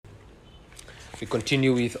We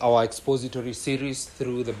continue with our expository series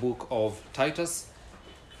through the book of Titus.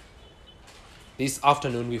 This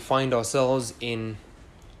afternoon we find ourselves in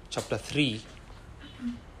chapter 3.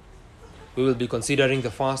 We will be considering the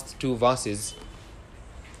first two verses.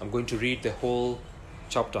 I'm going to read the whole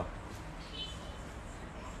chapter.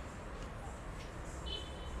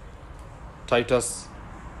 Titus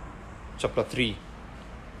chapter 3.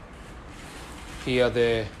 Hear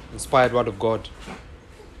the inspired word of God.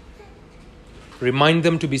 Remind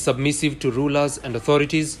them to be submissive to rulers and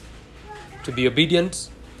authorities, to be obedient,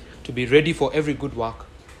 to be ready for every good work,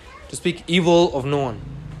 to speak evil of no one,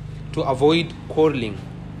 to avoid quarreling,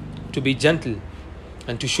 to be gentle,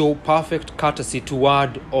 and to show perfect courtesy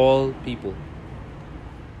toward all people.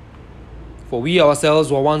 For we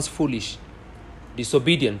ourselves were once foolish,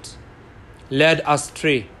 disobedient, led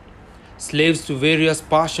astray, slaves to various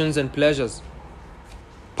passions and pleasures,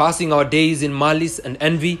 passing our days in malice and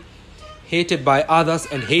envy, hated by others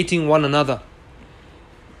and hating one another.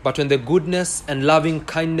 But when the goodness and loving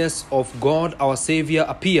kindness of God our Savior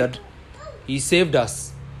appeared, He saved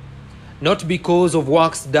us, not because of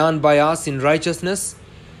works done by us in righteousness,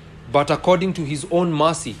 but according to His own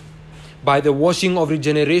mercy, by the washing of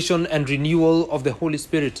regeneration and renewal of the Holy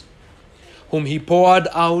Spirit, whom He poured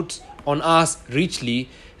out on us richly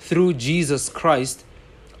through Jesus Christ,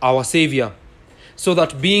 our Savior, so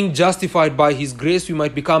that being justified by His grace we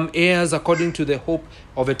might become heirs according to the hope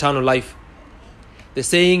of eternal life. The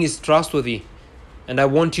saying is trustworthy, and I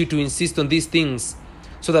want you to insist on these things,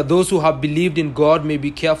 so that those who have believed in God may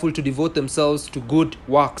be careful to devote themselves to good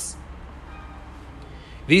works.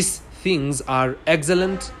 These things are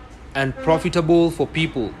excellent and profitable for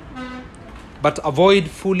people, but avoid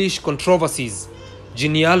foolish controversies,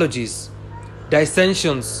 genealogies,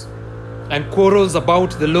 dissensions, and quarrels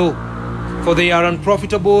about the law, for they are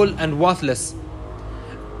unprofitable and worthless.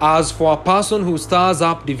 As for a person who stirs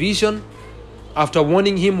up division, after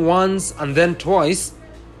warning him once and then twice,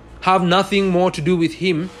 have nothing more to do with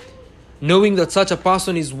him, knowing that such a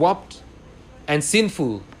person is warped and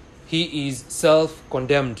sinful. He is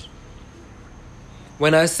self-condemned.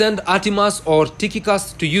 When I send Artemas or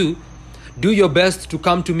Tychicus to you, do your best to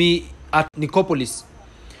come to me at Nicopolis,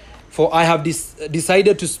 for I have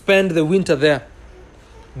decided to spend the winter there.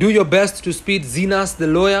 Do your best to speed Zenas the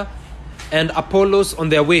lawyer and Apollos on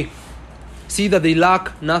their way. See that they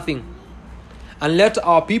lack nothing. And let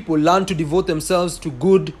our people learn to devote themselves to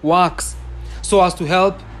good works, so as to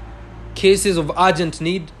help cases of urgent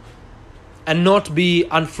need and not be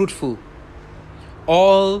unfruitful.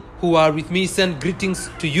 All who are with me send greetings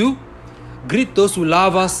to you. Greet those who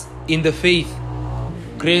love us in the faith.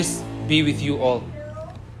 Grace be with you all.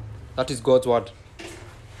 That is God's word.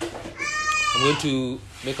 I'm going to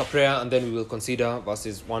make a prayer and then we will consider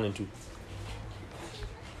verses 1 and 2.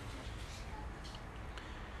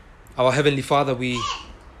 Our Heavenly Father, we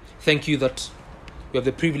thank you that we have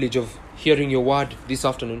the privilege of hearing your word this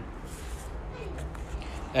afternoon.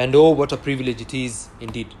 And oh, what a privilege it is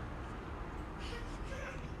indeed.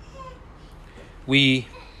 We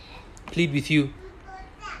plead with you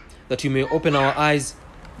that you may open our eyes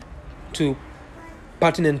to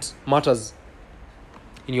pertinent matters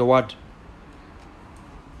in your word.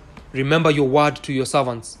 Remember your word to your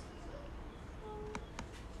servants,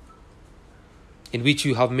 in which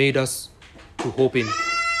you have made us to hope in.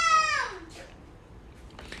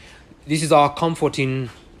 This is our comfort in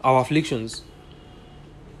our afflictions.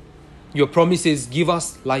 Your promises give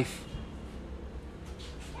us life.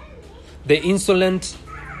 The insolent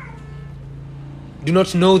do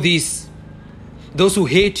not know this. Those who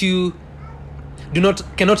hate you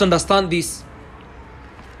cannot understand this.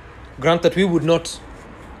 Grant that we would not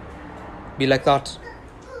be like that.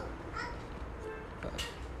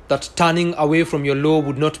 That turning away from your law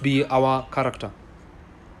would not be our character.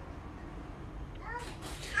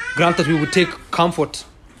 Grant that we would take comfort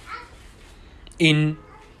in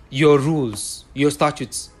your rules, your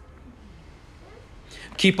statutes.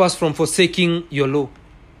 Keep us from forsaking your law.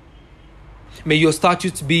 May your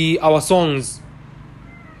statutes be our songs.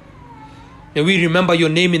 May we remember your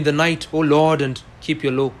name in the night, O Lord, and keep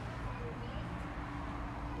your law.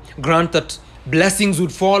 Grant that blessings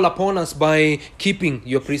would fall upon us by keeping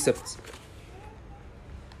your precepts.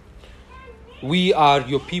 We are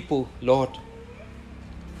your people, Lord.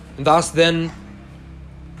 And thus then,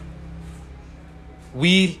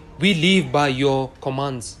 we live by your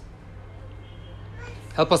commands.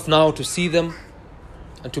 Help us now to see them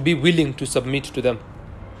and to be willing to submit to them,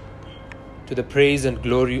 to the praise and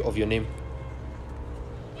glory of your name.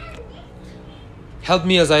 Help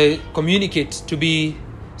me as I communicate to be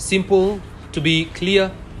simple, to be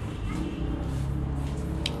clear.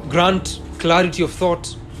 Grant clarity of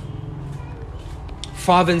thought,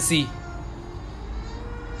 fervency,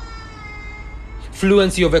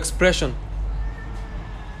 fluency of expression,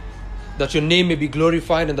 that your name may be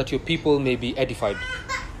glorified and that your people may be edified.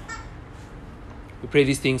 We pray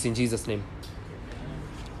these things in Jesus' name.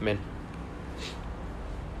 Amen.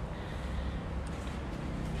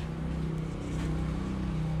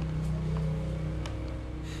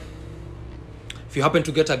 If you happen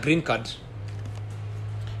to get a green card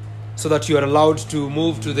so that you are allowed to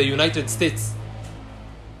move to the United States,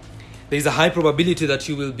 there is a high probability that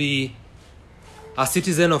you will be a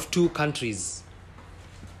citizen of two countries,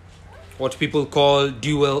 what people call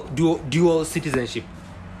dual citizenship.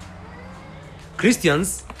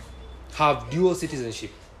 Christians have dual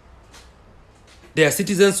citizenship. They are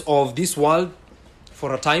citizens of this world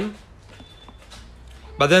for a time,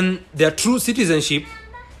 but then their true citizenship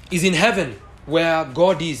is in heaven, where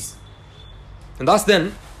God is. And thus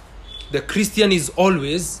then, the Christian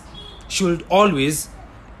should always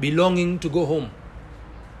be longing to go home,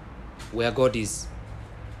 where God is.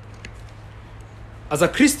 As a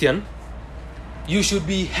Christian, you should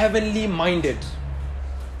be heavenly minded.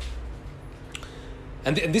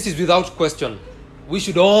 And this is without question. We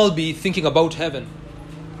should all be thinking about heaven.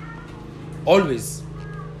 Always.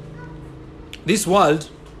 This world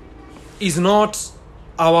is not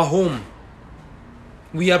our home.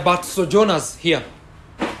 We are but sojourners here.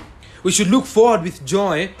 We should look forward with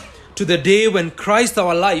joy to the day when Christ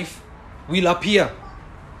our life will appear.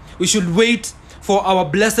 We should wait for our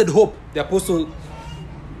blessed hope. The apostle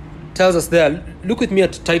tells us there. Look with me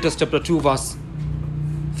at Titus chapter 2 verse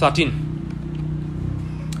 13.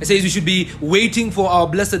 It says we should be waiting for our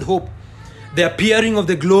blessed hope, the appearing of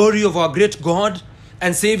the glory of our great God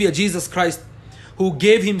and Savior Jesus Christ, who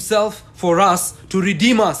gave himself for us to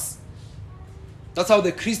redeem us. That's how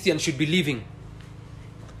the Christian should be living.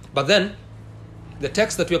 But then, the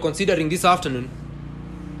text that we are considering this afternoon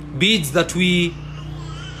bids that we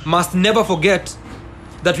must never forget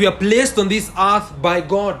that we are placed on this earth by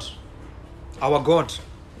God, our God.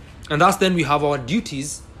 And thus then we have our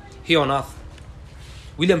duties here on earth.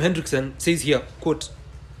 William Hendrickson says here, quote,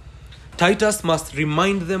 Titus must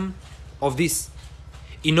remind them of this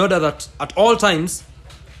in order that at all times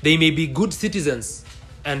they may be good citizens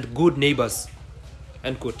and good neighbors.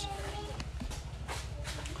 End quote.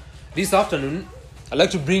 This afternoon, I'd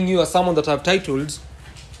like to bring you a sermon that I've titled,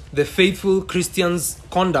 The Faithful Christian's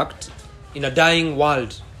Conduct in a Dying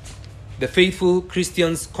World. The Faithful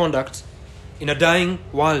Christian's Conduct in a Dying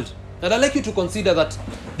World. And I'd like you to consider that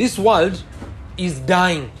this world is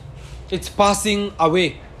dying. It's passing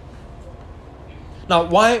away. Now,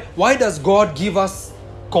 why does God give us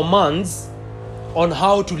commands on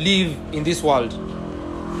how to live in this world?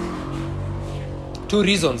 Two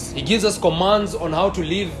reasons. He gives us commands on how to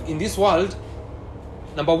live in this world.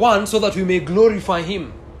 Number one, so that we may glorify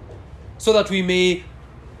him. So that we may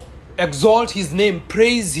exalt his name,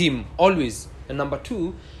 praise him always. And number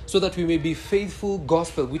two, so that we may be faithful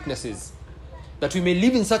gospel witnesses. That we may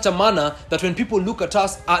live in such a manner that when people look at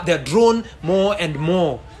us, they're drawn more and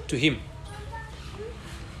more to him.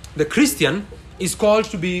 The Christian is called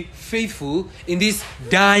to be faithful in this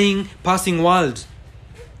dying, passing world.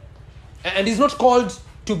 And he's not called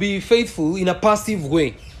to be faithful in a passive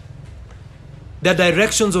way. There are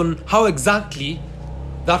directions on how exactly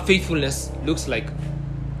that faithfulness looks like.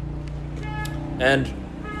 And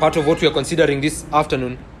part of what we are considering this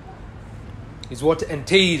afternoon is what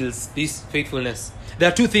entails this faithfulness. There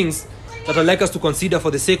are two things that I'd like us to consider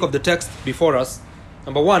for the sake of the text before us.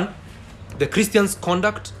 Number one, the Christian's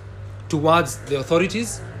conduct towards the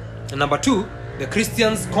authorities. And number two, the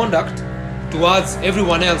Christian's conduct towards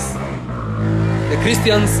everyone else. The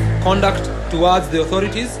Christian's conduct towards the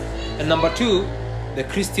authorities. And number two, the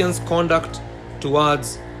Christian's conduct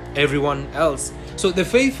towards everyone else. So the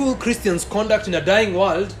faithful Christian's conduct in a dying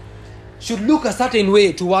world should look a certain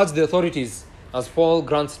way towards the authorities, as Paul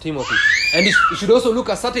grants Timothy. And it should also look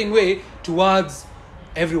a certain way towards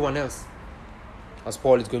everyone else, as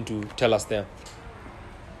Paul is going to tell us there.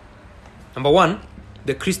 Number one,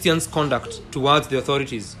 the Christian's conduct towards the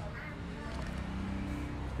authorities.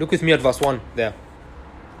 Look with me at verse 1 there.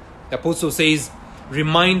 The apostle says,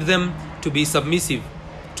 remind them to be submissive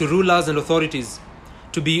to rulers and authorities,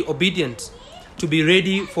 to be obedient, to be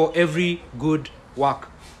ready for every good work.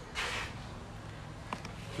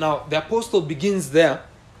 Now, the apostle begins there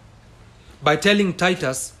by telling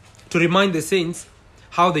Titus to remind the saints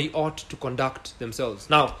how they ought to conduct themselves.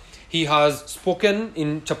 Now, he has spoken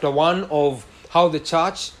in chapter 1 of how the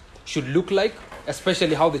church should look like,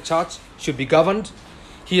 especially how the church should be governed.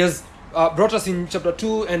 He has brought us in chapter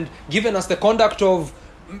 2 and given us the conduct of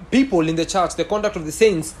people in the church, the conduct of the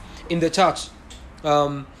saints in the church.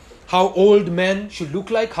 How old men should look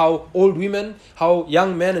like, how old women, how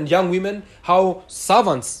young men and young women, how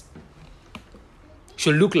servants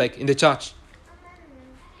should look like in the church.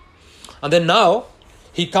 And then now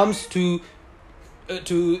he comes to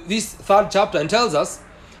this third chapter and tells us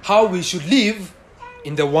how we should live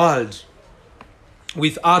in the world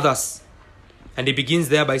with others. And he begins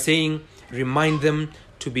there by saying, remind them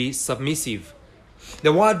to be submissive.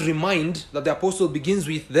 The word remind that the apostle begins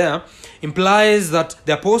with there implies that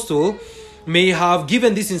the apostle may have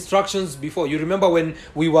given these instructions before. You remember when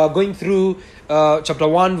we were going through chapter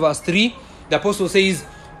 1 verse 3, the apostle says,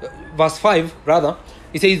 verse 5 rather,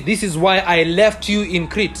 he says, this is why I left you in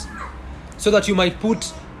Crete, so that you might put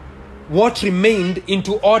what remained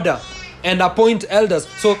into order and appoint elders.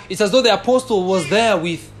 So it's as though the apostle was there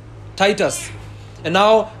with Titus. And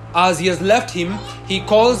now as he has left him, he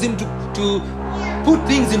calls him to put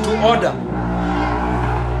things into order.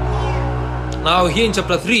 Now here in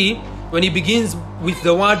chapter 3, when he begins with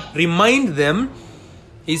the word remind them,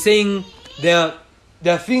 he's saying there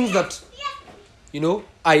are things that,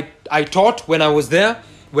 I taught when I was there,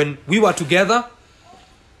 when we were together.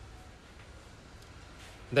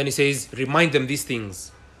 Then he says, remind them these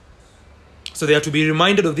things. So they are to be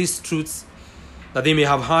reminded of these truths that they may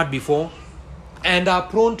have heard before and are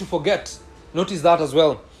prone to forget. Notice that as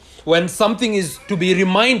well. When something is to be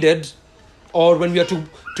reminded, or when we are to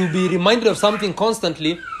be reminded of something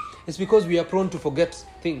constantly, it's because we are prone to forget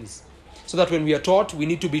things. So that when we are taught, we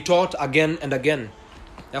need to be taught again and again.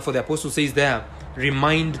 Therefore the apostle says there,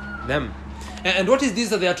 remind them. And what is this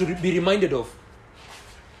that they are to be reminded of?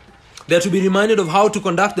 They are to be reminded of how to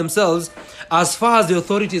conduct themselves as far as the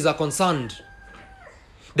authorities are concerned.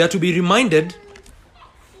 They are to be reminded,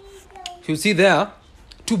 you see there,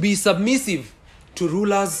 to be submissive to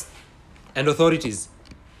rulers and authorities.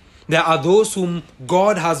 There are those whom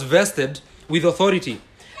God has vested with authority.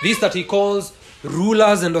 This that he calls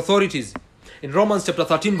rulers and authorities. In Romans chapter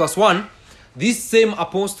 13 verse 1, this same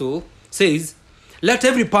apostle says, let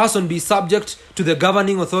every person be subject to the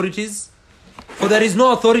governing authorities, for there is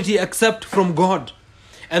no authority except from God,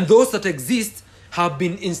 and those that exist have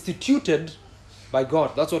been instituted by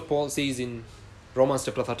God. That's what Paul says in Romans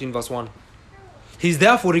chapter 13 verse 1. He's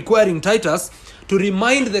therefore requiring Titus to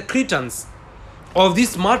remind the Cretans of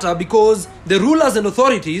this matter, because the rulers and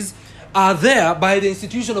authorities are there by the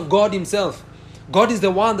institution of God himself. God is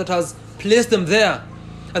the one that has placed them there,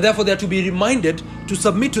 and therefore they are to be reminded to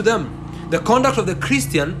submit to them. The conduct of the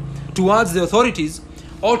Christian towards the authorities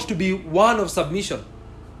ought to be one of submission,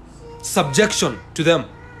 subjection to them.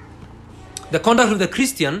 The conduct of the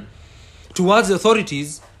Christian towards the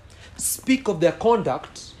authorities speak of their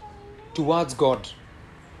conduct towards God.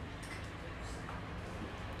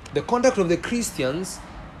 The conduct of the Christians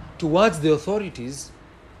towards the authorities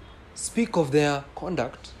speak of their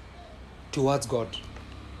conduct towards God.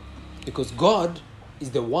 Because God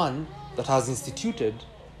is the one that has instituted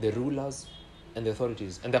the rulers and the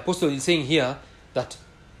authorities. And the apostle is saying here that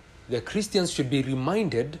the Christians should be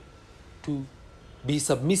reminded to be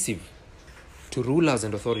submissive to rulers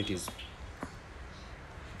and authorities.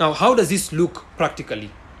 Now, how does this look practically?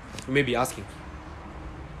 You may be asking.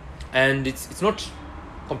 And it's not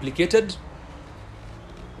complicated.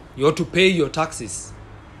 You ought to pay your taxes,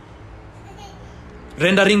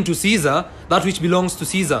 rendering to Caesar that which belongs to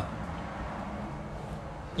Caesar.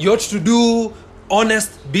 You ought to do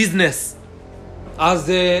honest business as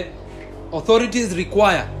the authorities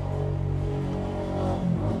require,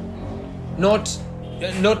 not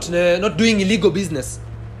doing illegal business.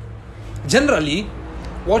 Generally,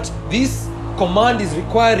 what this command is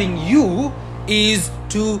requiring you is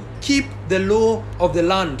to keep the law of the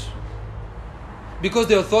land, because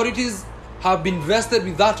the authorities have been vested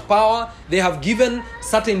with that power. They have given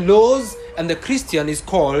certain laws, and the Christian is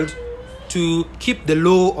called to keep the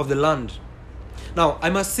law of the land. Now, I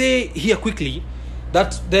must say here quickly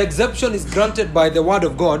that the exception is granted by the word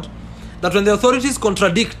of God, that when the authorities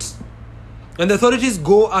contradict, when the authorities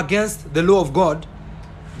go against the law of God,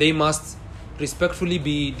 they must respectfully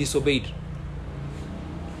be disobeyed.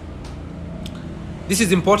 This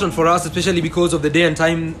is important for us, especially because of the day and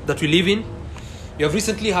time that we live in. We have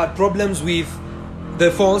recently had problems with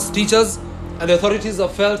the false teachers, and the authorities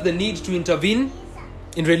have felt the need to intervene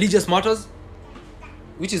in religious matters,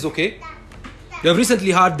 which is okay. We have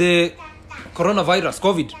recently had the coronavirus,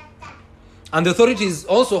 COVID, and the authorities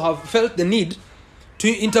also have felt the need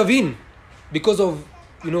to intervene because of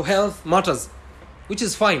health matters, which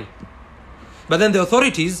is fine. But then the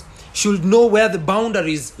authorities should know where the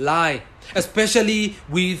boundaries lie, especially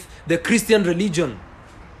with the Christian religion.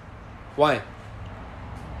 Why?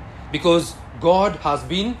 Because God has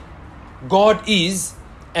been, God is,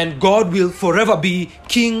 and God will forever be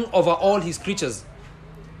king over all his creatures,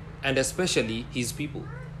 and especially his people.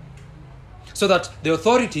 So that the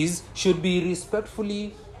authorities should be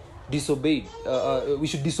respectfully disobeyed. We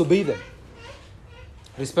should disobey them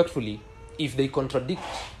respectfully if they contradict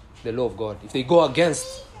the law of God, if they go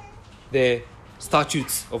against the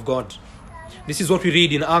statutes of God. This is what we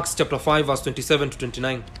read in Acts chapter 5 verse 27 to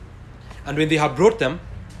 29. And when they had brought them,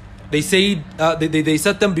 they said, they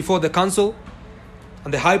set them before the council,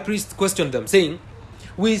 and the high priest questioned them, saying,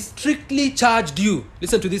 "We strictly charged you,"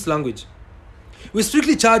 listen to this language, "we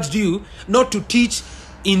strictly charged you not to teach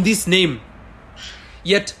in this name.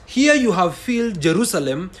 Yet here you have filled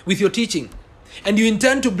Jerusalem with your teaching, and you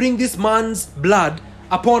intend to bring this man's blood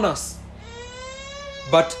upon us."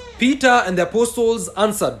 But Peter and the apostles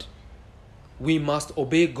answered, "We must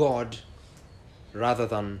obey God rather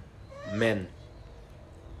than men."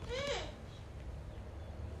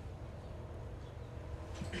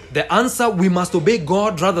 The answer, "we must obey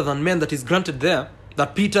God rather than men," that is granted there,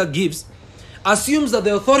 that Peter gives, assumes that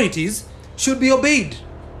the authorities should be obeyed.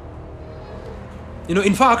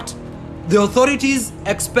 In fact, the authorities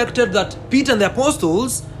expected that Peter and the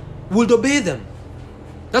apostles would obey them.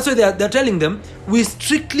 That's why they're telling them, "We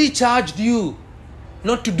strictly charged you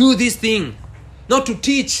not to do this thing, not to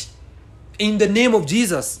teach in the name of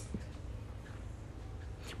Jesus."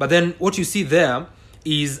 But then what you see there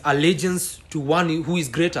is allegiance to one who is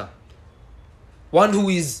greater, one who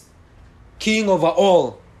is king over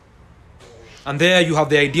all. And there you have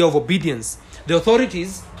the idea of obedience. The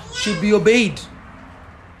authorities should be obeyed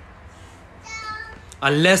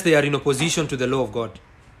unless they are in opposition to the law of God.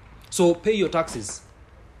 So pay your taxes,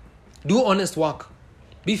 do honest work,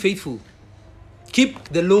 be faithful, keep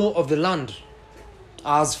the law of the land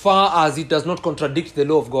as far as it does not contradict the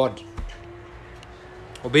law of God.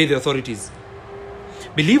 Obey the authorities.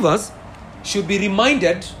 Believers should be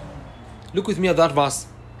reminded, look with me at that verse,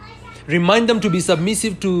 remind them to be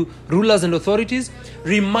submissive to rulers and authorities,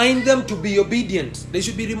 remind them to be obedient. They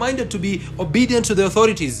should be reminded to be obedient to the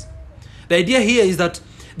authorities. The idea here is that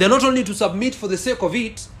they're not only to submit for the sake of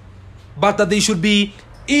it, but that they should be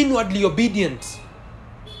inwardly obedient.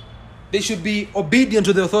 They should be obedient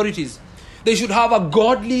to the authorities. They should have a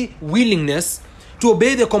godly willingness to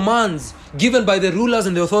obey the commands given by the rulers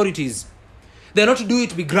and the authorities. They're not to do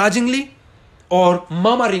it begrudgingly or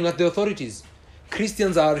murmuring at the authorities.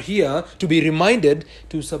 Christians are here to be reminded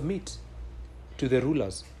to submit to the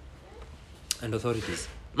rulers and authorities.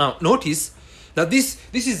 Now, notice that this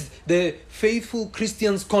is the faithful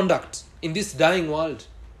Christian's conduct in this dying world.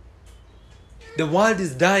 The world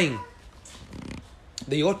is dying.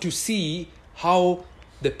 They ought to see how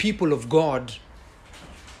the people of God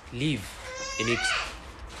live in it.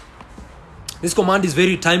 This command is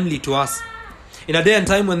very timely to us. In a day and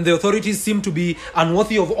time when the authorities seem to be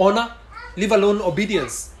unworthy of honor, leave alone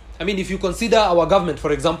obedience. I mean, if you consider our government,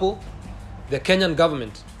 for example, the Kenyan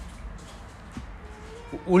government,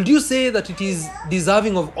 would you say that it is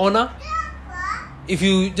deserving of honor if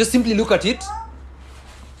you just simply look at it?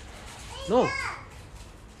 No.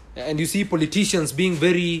 And you see politicians being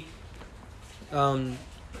very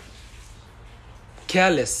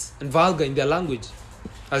careless and vulgar in their language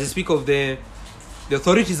as they speak of the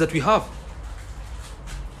authorities that we have.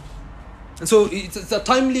 And so it's a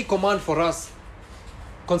timely command for us,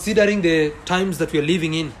 considering the times that we are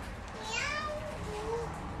living in.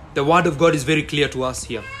 The word of God is very clear to us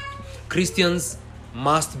here. Christians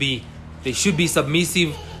they should be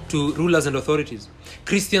submissive to rulers and authorities.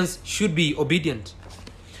 Christians should be obedient.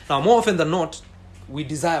 Now, more often than not, we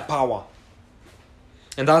desire power,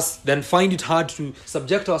 and thus then find it hard to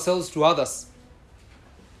subject ourselves to others.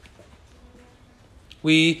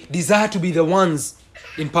 We desire to be the ones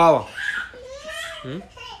in power.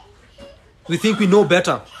 We think we know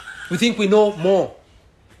better. We think we know more.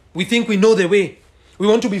 We think we know the way. We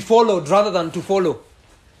want to be followed rather than to follow.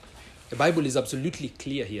 The Bible is absolutely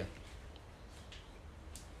clear here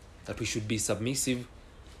that we should be submissive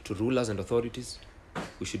to rulers and authorities.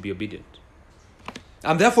 We should be obedient.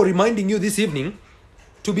 I'm therefore reminding you this evening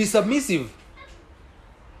to be submissive.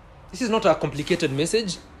 This is not a complicated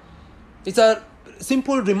message. It's a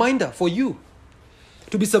simple reminder for you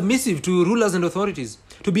to be submissive to rulers and authorities,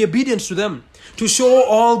 to be obedient to them, to show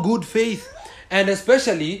all good faith, and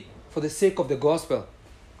especially for the sake of the gospel.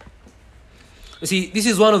 You see, this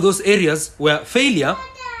is one of those areas where failure,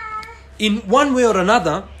 in one way or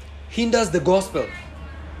another, hinders the gospel.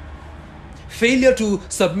 Failure to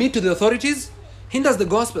submit to the authorities hinders the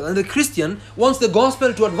gospel, and the Christian wants the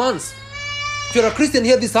gospel to advance. If you're a Christian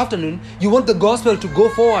here this afternoon, you want the gospel to go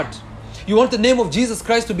forward. You want the name of Jesus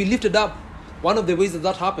Christ to be lifted up. One of the ways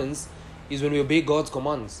that happens is when we obey God's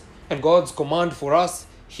commands. And God's command for us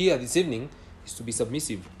here this evening is to be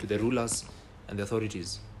submissive to the rulers and the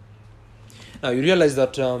authorities. Now you realize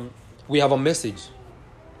that we have a message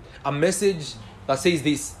that says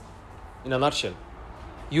this in a nutshell.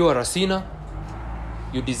 You are a sinner.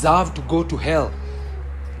 You deserve to go to hell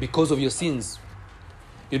because of your sins.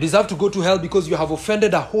 You deserve to go to hell because you have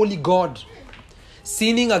offended a holy God,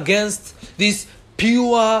 sinning against this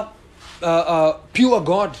pure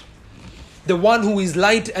God, the one who is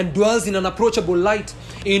light and dwells in an approachable light,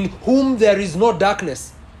 in whom there is no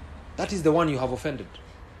darkness. That is the one you have offended.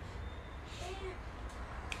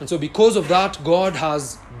 And so because of that, God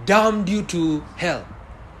has damned you to hell,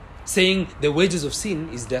 saying the wages of sin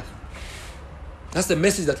is death. That's the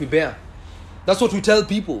message that we bear. That's what we tell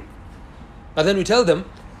people. And then we tell them,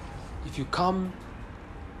 if you come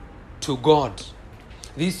to God,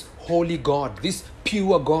 this holy God, this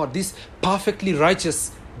pure God, this perfectly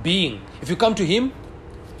righteous being, if you come to Him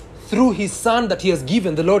through His Son that He has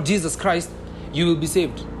given, the Lord Jesus Christ, you will be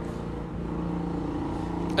saved.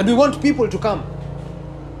 And we want people to come.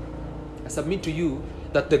 I submit to you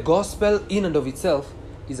that the gospel in and of itself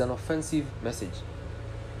is an offensive message.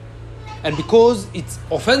 And because it's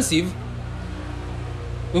offensive,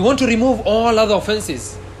 we want to remove all other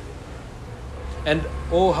offenses. And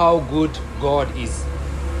oh, how good God is.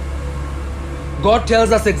 God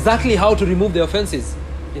tells us exactly how to remove the offenses.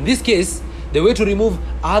 In this case, the way to remove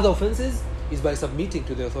other offenses is by submitting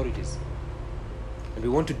to the authorities. And we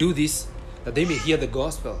want to do this that they may hear the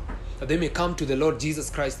gospel, that they may come to the Lord Jesus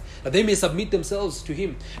Christ, that they may submit themselves to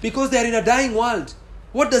Him. Because they are in a dying world.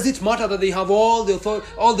 What does it matter that they have all the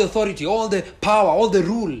authority, all the power, all the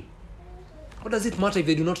rule? What does it matter if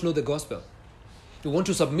they do not know the gospel? We want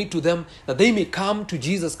to submit to them that they may come to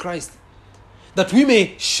Jesus Christ. That we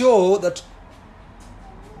may show that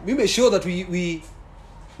we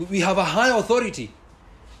have a high authority.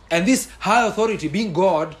 And this high authority, being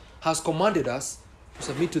God, has commanded us to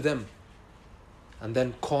submit to them. And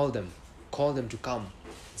then call them to come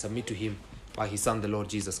and submit to Him by His Son, the Lord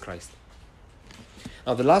Jesus Christ.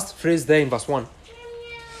 Now the last phrase there in verse 1,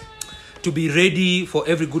 to be ready for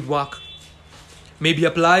every good work, may be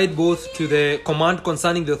applied both to the command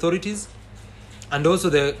concerning the authorities and also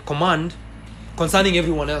the command concerning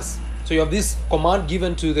everyone else. So you have this command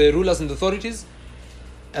given to the rulers and the authorities,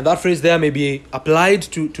 and that phrase there may be applied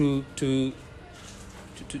to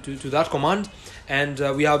that command. And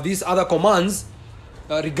we have these other commands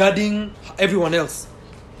regarding everyone else.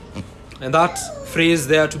 And that phrase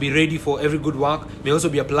there, to be ready for every good work, may also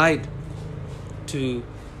be applied to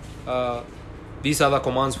these other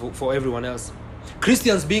commands for everyone else.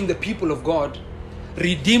 Christians, being the people of God,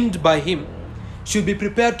 redeemed by Him, should be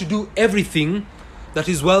prepared to do everything that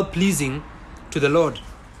is well-pleasing to the Lord.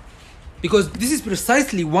 Because this is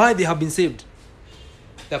precisely why they have been saved.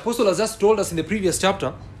 The apostle has just told us in the previous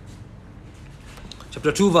chapter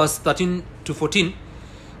 2 verse 13 to 14,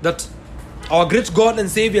 that our great God and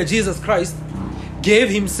Savior Jesus Christ gave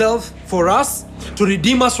Himself for us to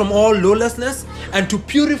redeem us from all lawlessness and to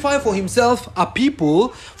purify for Himself a people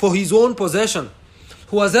for His own possession,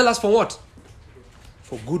 who are zealous for what?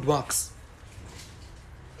 For good works.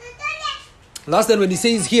 Last then, when he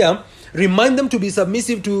says here, remind them to be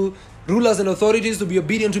submissive to rulers and authorities, to be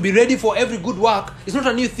obedient, to be ready for every good work, it's not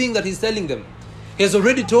a new thing that He's telling them. He has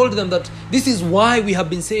already told them that this is why we have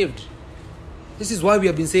been saved. This is why we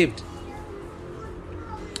have been saved.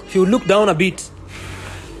 If you look down a bit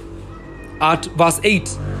at verse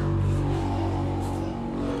 8,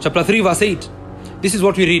 chapter 3 verse 8, this is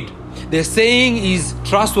what we read. The saying is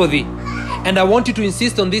trustworthy, and I want you to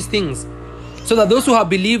insist on these things, so that those who have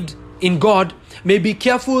believed in God may be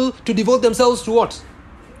careful to devote themselves to what?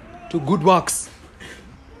 To good works.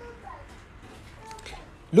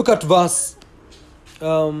 Look at verse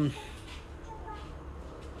 14.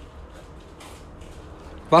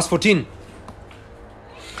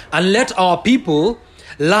 And let our people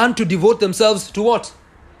learn to devote themselves to what?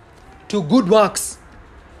 To good works,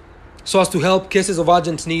 so as to help cases of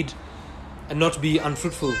urgent need and not be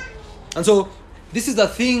unfruitful. And so this is the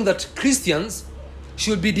thing that Christians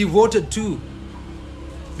should be devoted to.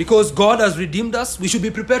 Because God has redeemed us, we should be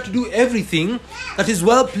prepared to do everything that is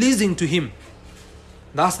well-pleasing to Him.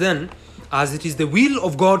 Thus then, as it is the will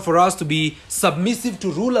of God for us to be submissive to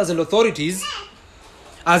rulers and authorities,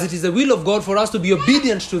 as it is the will of God for us to be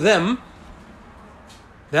obedient to them,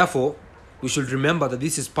 therefore, we should remember that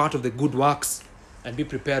this is part of the good works and be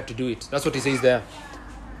prepared to do it. That's what he says there.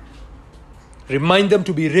 Remind them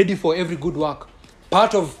to be ready for every good work.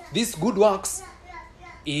 Part of these good works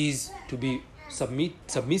is to be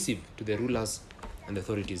submissive to the rulers and the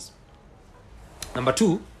authorities. Number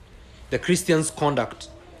 2, the Christian's conduct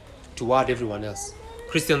toward everyone else.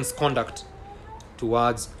 Christian's conduct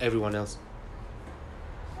towards everyone else.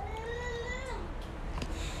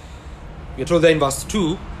 We are told there in verse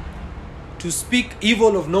 2 to speak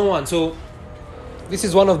evil of no one. So this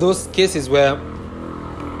is one of those cases where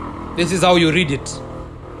this is how you read it.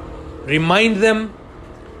 Remind them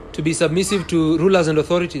to be submissive to rulers and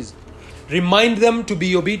authorities. Remind them to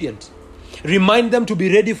be obedient. Remind them to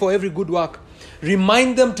be ready for every good work.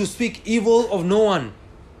 Remind them to speak evil of no one,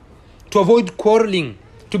 to avoid quarreling,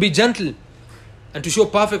 to be gentle, and to show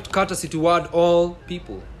perfect courtesy toward all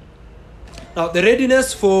people. Now, the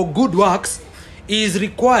readiness for good works is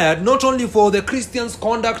required not only for the Christian's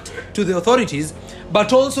conduct to the authorities,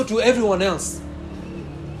 but also to everyone else.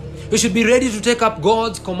 You should be ready to take up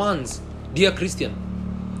God's commands, dear Christian,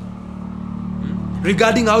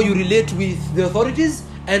 regarding how you relate with the authorities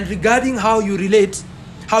and regarding how you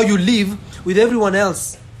live with everyone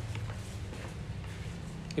else,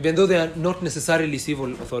 even though they are not necessarily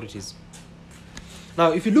civil authorities.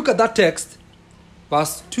 Now, if you look at that text,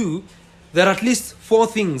 verse 2, there are at least 4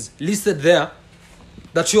 things listed there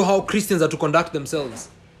that show how Christians are to conduct themselves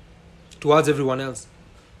towards everyone else.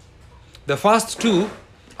 The first 2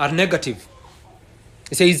 are negative.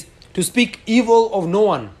 It says, to speak evil of no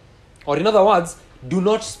one. Or in other words, do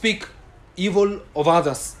not speak evil of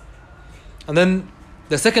others. And then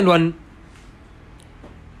the second one,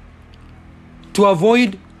 to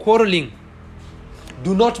avoid quarreling.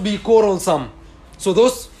 Do not be quarrelsome. So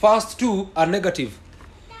those first 2 are negative.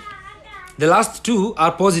 The last 2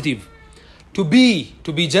 are positive. To be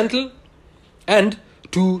gentle and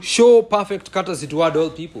to show perfect courtesy toward all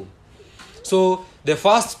people. So the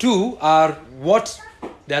first 2 are what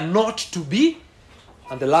they are not to be,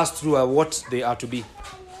 and the last 2 are what they are to be.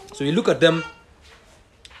 So you look at them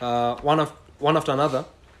one after another.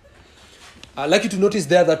 I'd like you to notice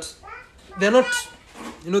there that they're not,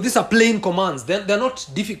 these are plain commands. They're not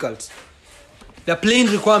difficult. They're plain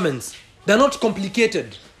requirements. They're not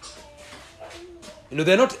complicated.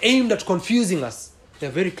 They're not aimed at confusing us. They're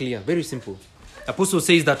very clear, very simple. The Apostle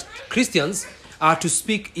says that Christians are to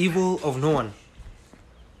speak evil of no one.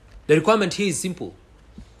 The requirement here is simple.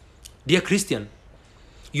 Dear Christian,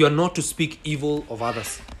 you are not to speak evil of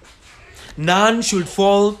others. None should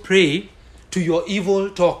fall prey to your evil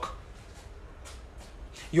talk.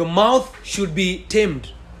 Your mouth should be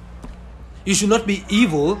tamed. You should not be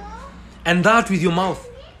evil, and that with your mouth,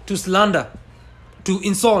 to slander, to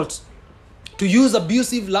insult, to use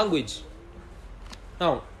abusive language.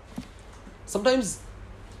 Now, sometimes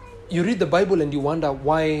you read the Bible and you wonder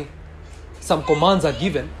why some commands are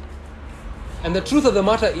given. And the truth of the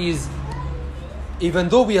matter is, even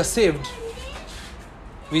though we are saved,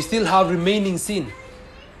 we still have remaining sin.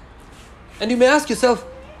 And you may ask yourself,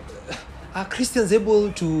 are Christians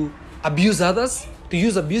able to abuse others, to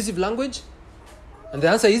use abusive language? And the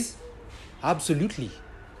answer is, absolutely.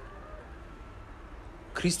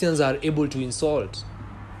 Christians are able to insult,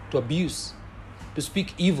 to abuse, to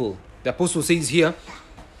speak evil. The Apostle says here,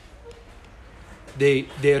 they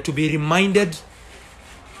are to be reminded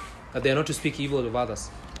that they are not to speak evil of others.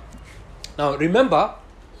 Now remember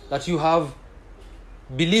that you have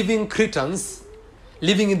believing Cretans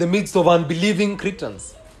living in the midst of unbelieving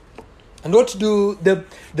Cretans. And what do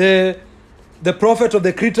the prophet of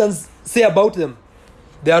the Cretans say about them?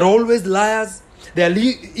 They are always liars. They are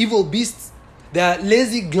evil beasts. They are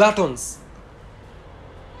lazy gluttons.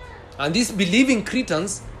 And these believing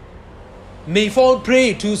Cretans may fall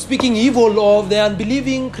prey to speaking evil of the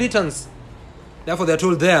unbelieving Cretans. Therefore, they are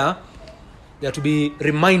told they are to be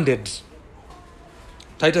reminded.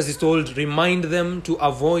 Titus is told, remind them to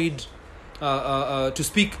avoid, to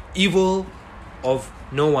speak evil of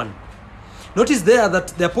no one. Notice there that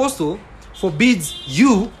the apostle forbids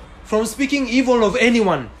you from speaking evil of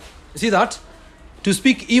anyone. You see that? To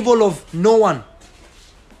speak evil of no one.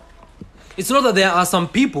 It's not that there are some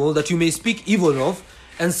people that you may speak evil of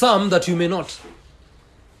and some that you may not.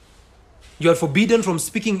 You are forbidden from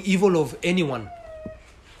speaking evil of anyone.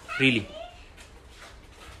 Really.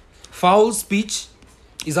 Foul speech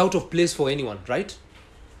is out of place for anyone, right?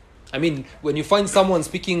 I mean, when you find someone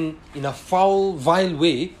speaking in a foul, vile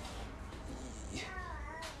way,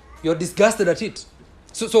 you're disgusted at it.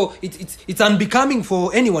 So it's unbecoming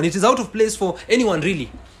for anyone. It is out of place for anyone,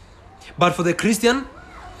 really. But for the Christian,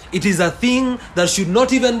 it is a thing that should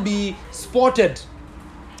not even be spotted.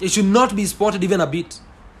 It should not be spotted even a bit.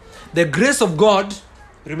 The grace of God,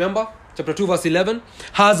 remember, chapter 2, verse 11,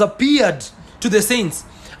 has appeared to the saints.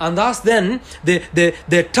 And thus then,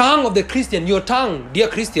 the tongue of the Christian, your tongue, dear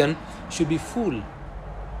Christian, should be full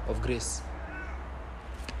of grace.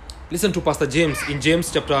 Listen to Pastor James in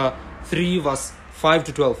James chapter 3 verse 5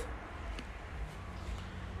 to 12.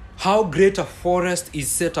 How great a forest is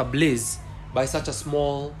set ablaze by such a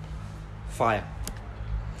small fire.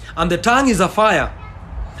 And the tongue is a fire,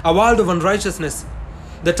 a world of unrighteousness.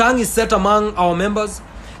 The tongue is set among our members,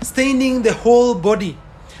 staining the whole body,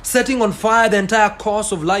 setting on fire the entire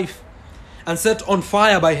course of life, and set on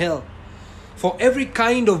fire by hell. For every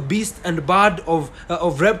kind of beast and bird,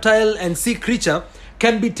 of reptile and sea creature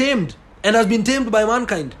can be tamed and has been tamed by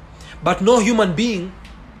mankind. But no human being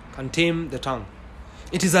can tame the tongue.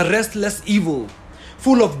 It is a restless evil,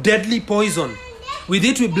 full of deadly poison. With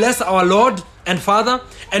it we bless our Lord and Father,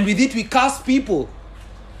 and with it we curse people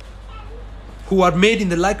who are made in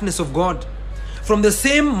the likeness of God. From the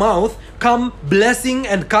same mouth come blessing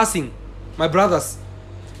and cursing. My brothers,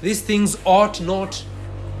 these things ought not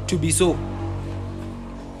to be so.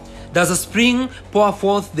 Does a spring pour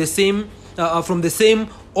forth from the same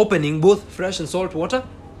opening both fresh and salt water?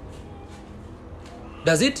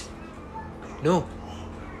 Does it? No.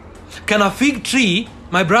 Can a fig tree,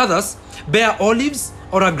 my brothers, bear olives,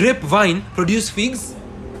 or a grapevine produce figs?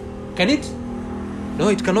 Can it? No,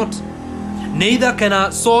 it cannot. Neither can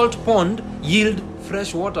a salt pond yield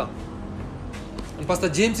fresh water. And Pastor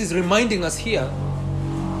James is reminding us here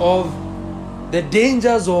of the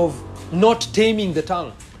dangers of not taming the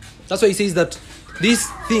tongue. That's why he says that these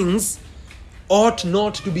things ought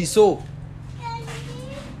not to be so.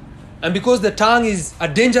 And because the tongue is a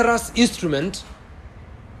dangerous instrument,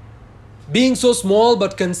 being so small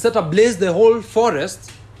but can set ablaze the whole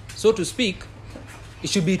forest, so to speak, it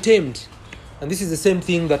should be tamed. And this is the same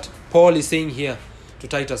thing that Paul is saying here to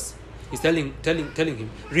Titus. He's telling him,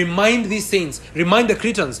 remind these saints, remind the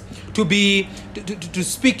Cretans to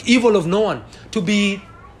speak evil of no one, to be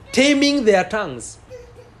taming their tongues.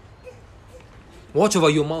 Watch over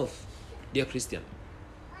your mouth, dear Christian.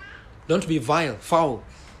 Don't be vile, foul.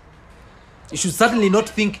 You should certainly not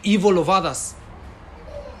think evil of others.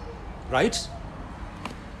 Right?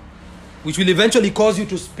 Which will eventually cause you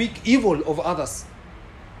to speak evil of others.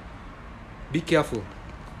 Be careful.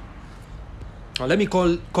 Now let me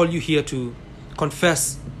call you here to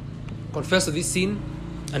confess of this sin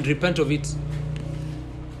and repent of it.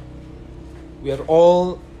 We are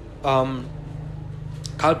all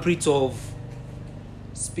culprits of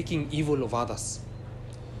speaking evil of others,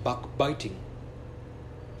 backbiting,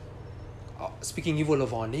 speaking evil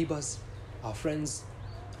of our neighbors, our friends,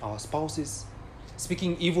 our spouses,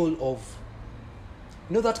 speaking evil of,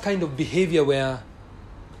 that kind of behavior where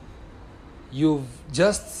you're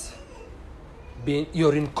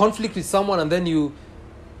in conflict with someone and then you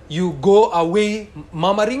go away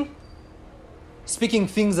murmuring, speaking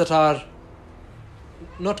things that are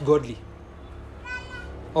not godly.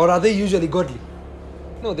 Or are they usually godly?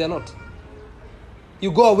 No, they are not.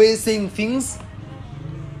 You go away saying things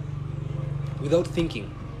without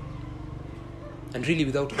thinking and really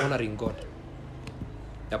without honoring God.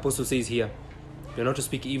 The apostle says here, we are not to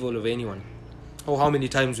speak evil of anyone. Oh, how many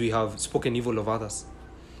times we have spoken evil of others.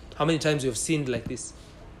 How many times we have sinned like this.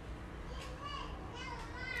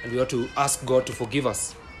 And we ought to ask God to forgive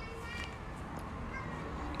us.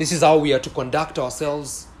 This is how we are to conduct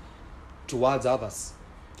ourselves towards others,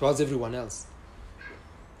 towards everyone else.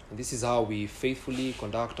 And this is how we faithfully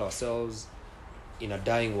conduct ourselves in a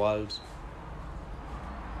dying world,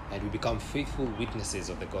 and we become faithful witnesses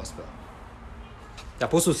of the gospel. The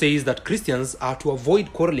apostle says that Christians are to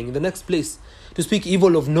avoid quarreling. In the next place, to speak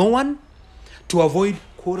evil of no one, to avoid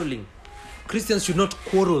quarreling. Christians should not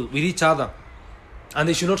quarrel with each other, and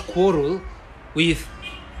they should not quarrel with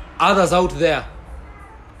others out there.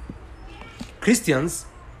 Christians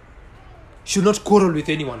should not quarrel with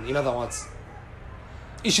anyone, in other words.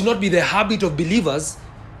 It should not be the habit of believers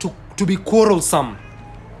to be quarrelsome.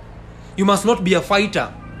 You must not be a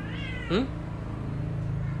fighter.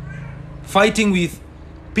 Fighting with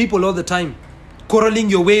people all the time.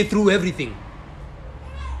 Quarreling your way through everything.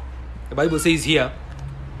 The Bible says here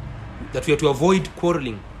that we are to avoid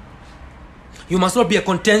quarreling. You must not be a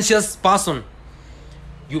contentious person.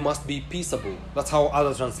 You must be peaceable. That's how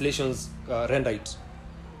other translations render it.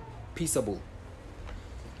 Peaceable.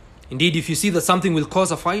 Indeed, if you see that something will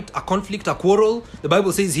cause a fight, a conflict, a quarrel, the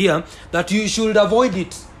Bible says here that you should avoid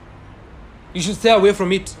it. You should stay away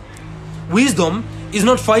from it. Wisdom is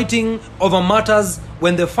not fighting over matters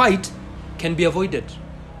when the fight can be avoided.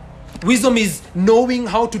 Wisdom is knowing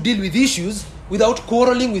how to deal with issues without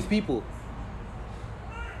quarreling with people.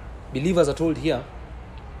 Believers are told here,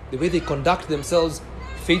 the way they conduct themselves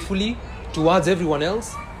faithfully towards everyone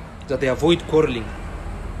else, that they avoid quarreling.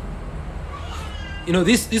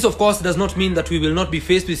 This of course does not mean that we will not be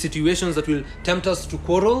faced with situations that will tempt us to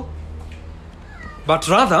quarrel. But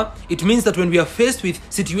rather, it means that when we are faced with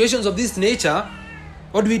situations of this nature,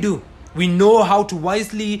 what do? We know how to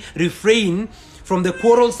wisely refrain from the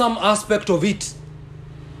quarrelsome aspect of it.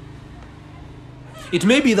 It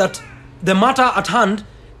may be that the matter at hand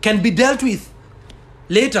can be dealt with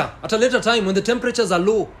later, at a later time when the temperatures are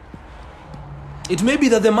low. It may be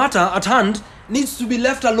that the matter at hand needs to be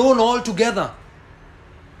left alone altogether.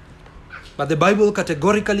 But the Bible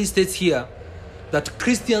categorically states here that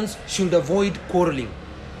Christians should avoid quarreling.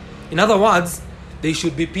 In other words, they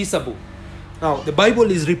should be peaceable. Now, the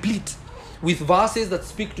Bible is replete with verses that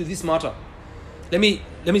speak to this matter. Let me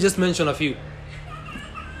just mention a few.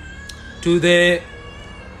 To the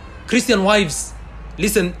Christian wives,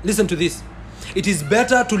 listen to this. It is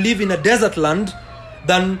better to live in a desert land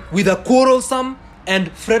than with a quarrelsome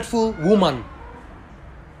and fretful woman.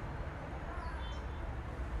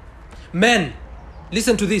 Men,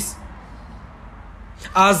 listen to this.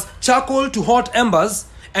 As charcoal to hot embers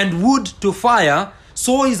and wood to fire,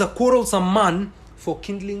 so is a quarrelsome man for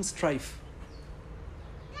kindling strife.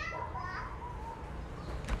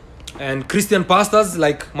 And Christian pastors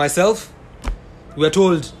like myself, we are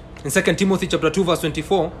told in 2 Timothy chapter 2 verse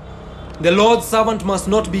 24, the Lord's servant must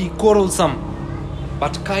not be quarrelsome,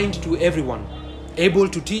 but kind to everyone, able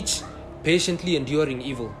to teach, patiently enduring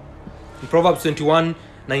evil. In Proverbs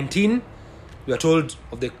 21:19, we are told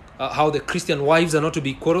of how the Christian wives are not to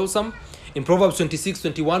be quarrelsome. In Proverbs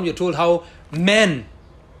 26:21, we are told how men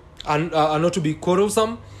are not to be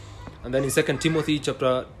quarrelsome. And then in 2 Timothy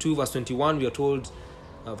chapter 2 verse 21, we are told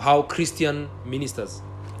of how Christian ministers,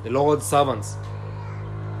 the Lord's servants,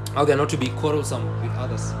 how they are not to be quarrelsome with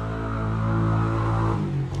others.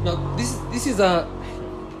 Now, this is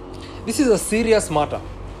a serious matter.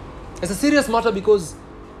 It's a serious matter because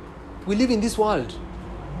we live in this world.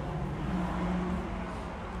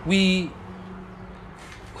 We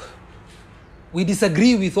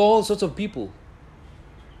disagree with all sorts of people.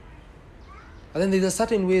 And then there's a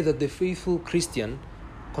certain way that the faithful Christian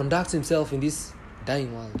conducts himself in this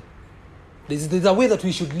dying world. There's a way that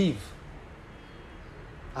we should live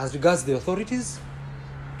as regards the authorities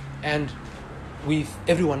and with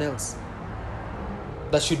everyone else.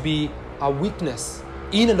 That should be a witness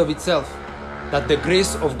in and of itself that the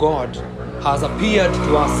grace of God has appeared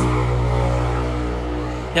to us.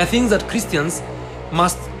 There are things that Christians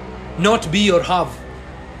must not be or have,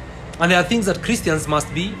 and there are things that Christians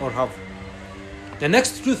must be or have. The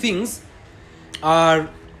next two things are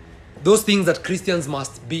those things that Christians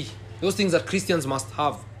must be, those things that Christians must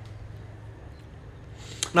have.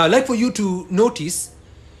 Now, I'd like for you to notice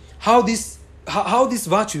how these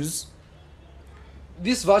virtues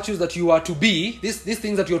that you are to be, these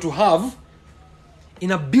things that you are to have,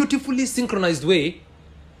 in a beautifully synchronized way,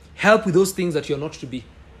 help with those things that you are not to be.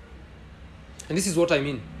 And this is what I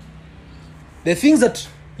mean. The things that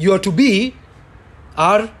you are to be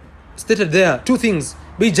are stated there. Two things.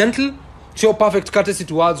 Be gentle, show perfect courtesy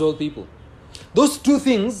towards all people. Those two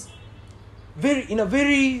things, in a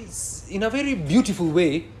very beautiful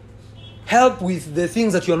way, help with the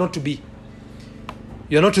things that you are not to be.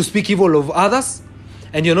 You are not to speak evil of others,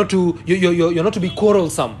 and you're not to be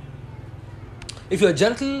quarrelsome. If you are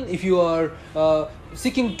gentle, if you are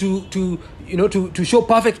seeking to show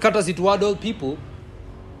perfect courtesy toward all people,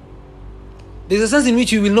 there's a sense in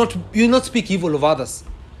which you will not speak evil of others,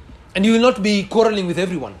 and you will not be quarreling with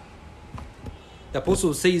everyone. The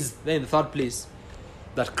apostle says there in the third place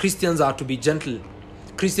that Christians are to be gentle.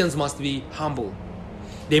 Christians must be humble.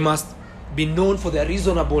 They must be known for their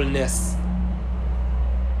reasonableness.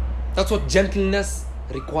 That's what gentleness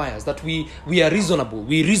requires, that we are reasonable.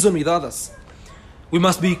 We reason with others. We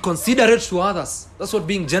must be considerate to others. That's what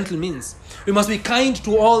being gentle means. We must be kind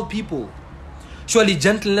to all people. Surely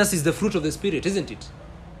gentleness is the fruit of the Spirit, isn't it?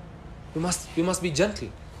 We must be gentle.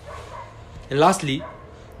 And lastly,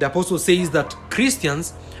 the apostle says that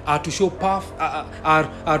Christians are to show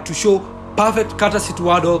perfect courtesy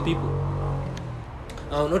toward all people.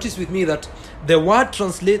 Now, notice with me that the words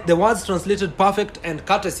translated perfect and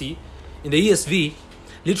courtesy in the ESV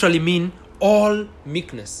literally mean all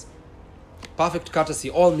meekness. Perfect courtesy,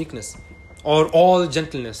 all meekness, or all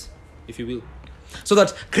gentleness, if you will. So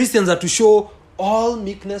that Christians are to show all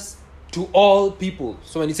meekness to all people.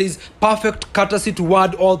 So when it says perfect courtesy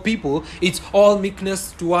toward all people, it's all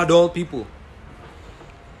meekness toward all people.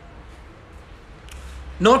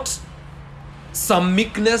 Not some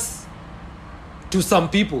meekness to some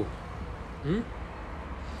people.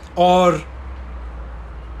 Or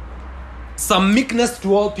some meekness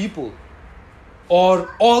to all people.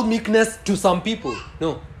 Or all meekness to some people.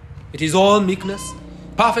 No. It is all meekness,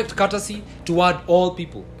 perfect courtesy toward all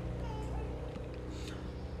people.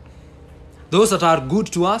 Those that are good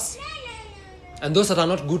to us and those that are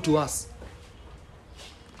not good to us.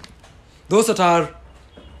 Those that are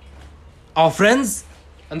our friends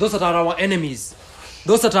and those that are our enemies.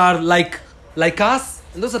 Those that are like us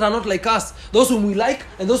and those that are not like us. Those whom we like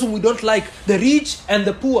and those whom we don't like. The rich and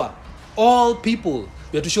the poor. All people.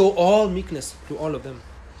 We have to show all meekness to all of them.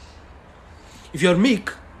 If you are meek,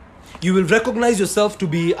 you will recognize yourself to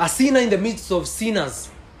be a sinner in the midst of sinners.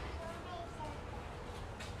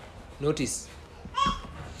 Notice.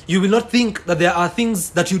 You will not think that there are things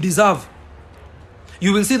that you deserve.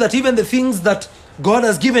 You will see that even the things that God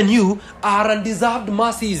has given you are undeserved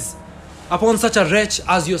mercies upon such a wretch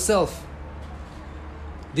as yourself.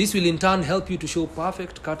 This will in turn help you to show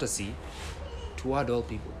perfect courtesy toward all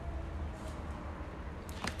people.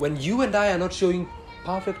 When you and I are not showing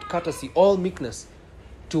perfect courtesy, all meekness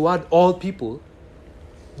toward all people,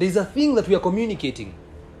 there is a thing that we are communicating.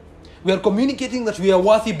 We are communicating that we are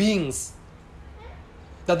worthy beings.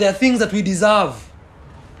 That there are things that we deserve.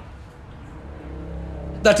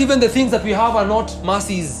 That even the things that we have are not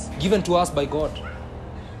mercies given to us by God.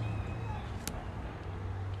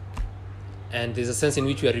 And there's a sense in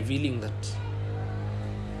which we are revealing that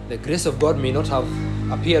the grace of God may not have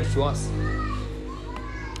appeared to us.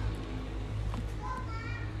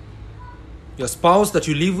 Your spouse that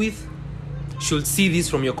you live with should see this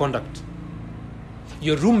from your conduct.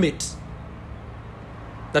 Your roommate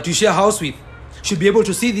that you share house with should be able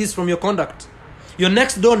to see this from your conduct. Your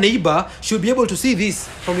next door neighbor should be able to see this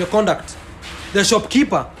from your conduct. The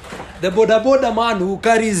shopkeeper, the boda man who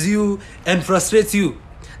carries you and frustrates you.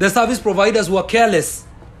 The service providers who are careless.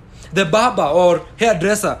 The barber or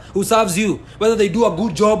hairdresser who serves you, whether they do a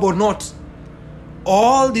good job or not.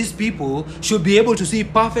 All these people should be able to see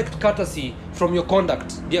perfect courtesy from your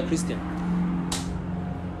conduct, dear Christian.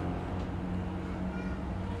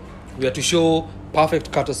 We are to show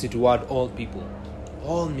perfect courtesy toward all people.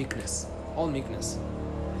 All meekness. All meekness.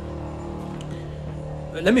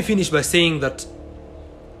 Let me finish by saying that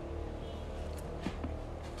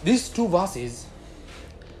these two verses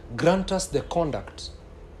grant us the conduct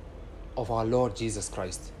of our Lord Jesus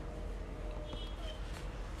Christ.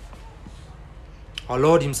 Our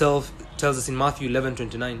Lord himself tells us in Matthew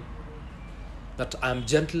 11:29 that I am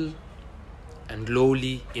gentle and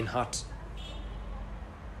lowly in heart.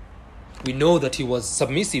 We know that he was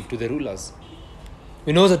submissive to the rulers.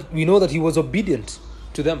 We know that he was obedient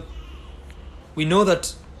to them. We know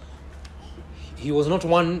that he was not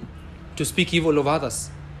one to speak evil of others.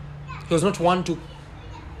 He was not one to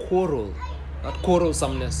quarrel, that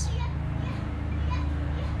quarrelsomeness.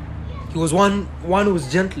 He was one who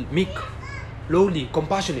was gentle, meek, lowly,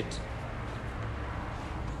 compassionate.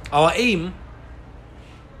 Our aim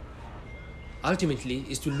ultimately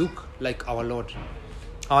is to look like our Lord.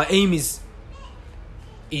 Our aim is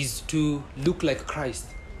to look like Christ.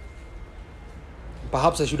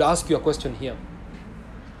 Perhaps I should ask you a question here.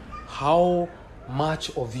 How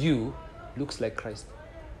much of you looks like Christ?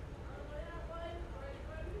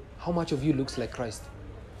 How much of you looks like Christ?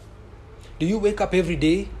 Do you wake up every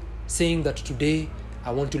day saying that today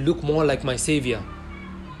I want to look more like my Savior?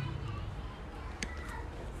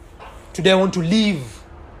 Today I want to live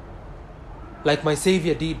like my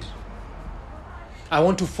Savior did. I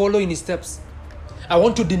want to follow in his steps. I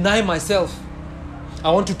want to deny myself.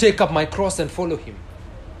 I want to take up my cross and follow him.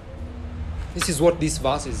 This is what this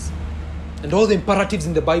verse is. And all the imperatives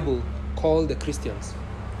in the Bible call the Christians.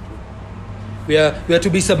 We are to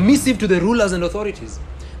be submissive to the rulers and authorities.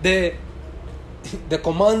 The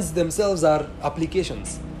commands themselves are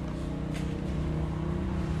applications.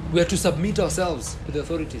 We are to submit ourselves to the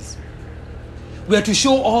authorities. We are to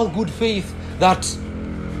show all good faith that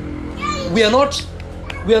we are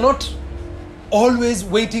not always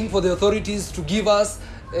waiting for the authorities to give us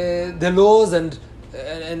the laws and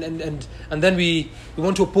then we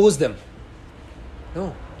want to oppose them.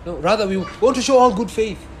 No. Rather, we want to show all good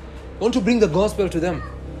faith. We want to bring the gospel to them.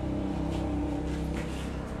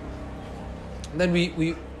 And then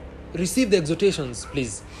we receive the exhortations,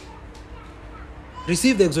 please.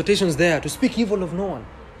 Receive the exhortations there to speak evil of no one.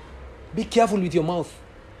 Be careful with your mouth.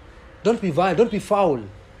 Don't be vile. Don't be foul.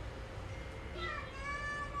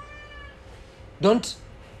 Don't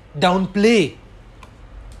downplay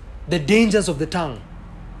the dangers of the tongue.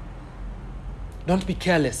 Don't be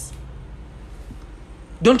careless.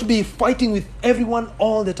 Don't be fighting with everyone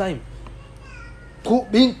all the time.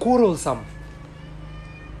 Being quarrelsome.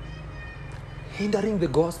 Hindering the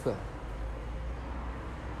gospel.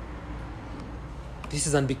 This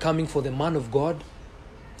is unbecoming for the man of God.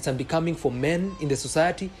 It's unbecoming for men in the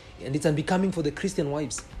society, and it's unbecoming for the Christian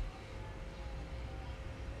wives.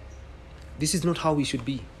 This is not how we should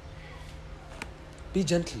be. Be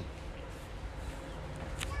gentle.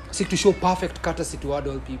 Seek to show perfect courtesy toward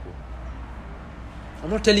all people. I'm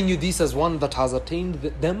not telling you this as one that has attained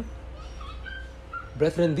them.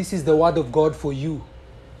 Brethren, this is the word of God for you.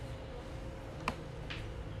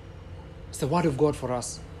 It's the word of God for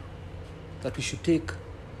us that we should take,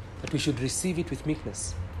 that we should receive it with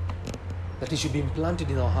meekness, that it should be implanted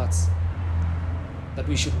in our hearts, that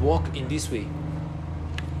we should walk in this way.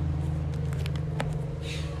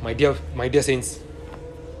 My dear saints,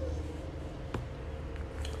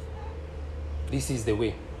 this is the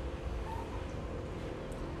way.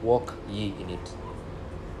 Walk ye in it.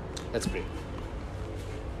 Let's pray.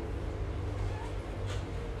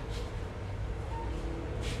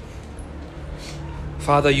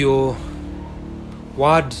 Father, your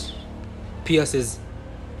word pierces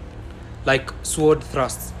like sword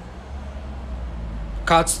thrusts,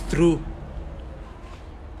 cuts through,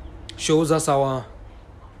 shows us our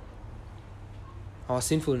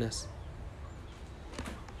sinfulness.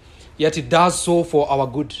 Yet it does so for our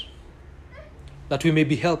good, that we may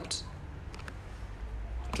be helped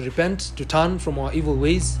to repent, to turn from our evil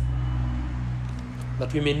ways,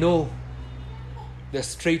 that we may know the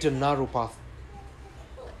straight and narrow path.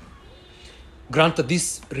 Grant that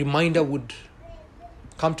this reminder would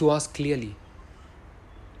come to us clearly,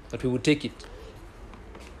 that we would take it,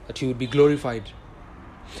 that you would be glorified.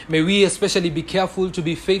 May we especially be careful to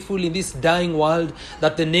be faithful in this dying world,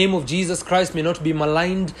 that the name of Jesus Christ may not be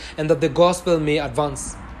maligned and that the gospel may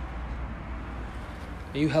advance.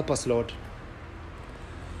 May you help us, Lord.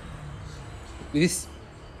 With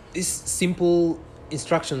these simple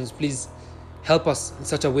instructions, please help us in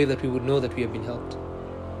such a way that we would know that we have been helped.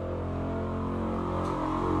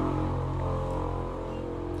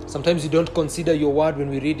 Sometimes we don't consider your word when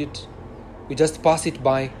we read it. We just pass it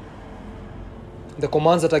by. The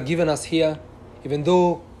commands that are given us here, even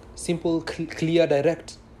though simple, clear,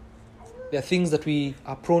 direct, they are things that we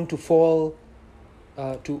are prone to fall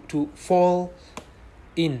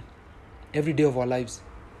in every day of our lives.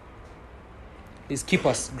 Please keep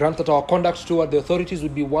us. Grant that our conduct toward the authorities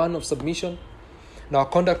would be one of submission, and our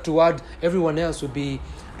conduct toward everyone else would be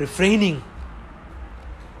refraining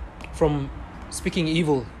from speaking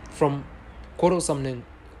evil, from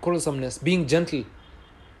quarrelsomeness, being gentle,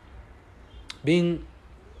 being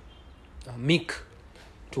meek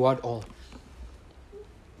toward all.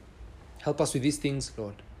 Help us with these things,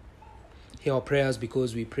 Lord. Hear our prayers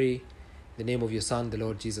because we pray in the name of your Son, the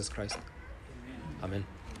Lord Jesus Christ. Amen.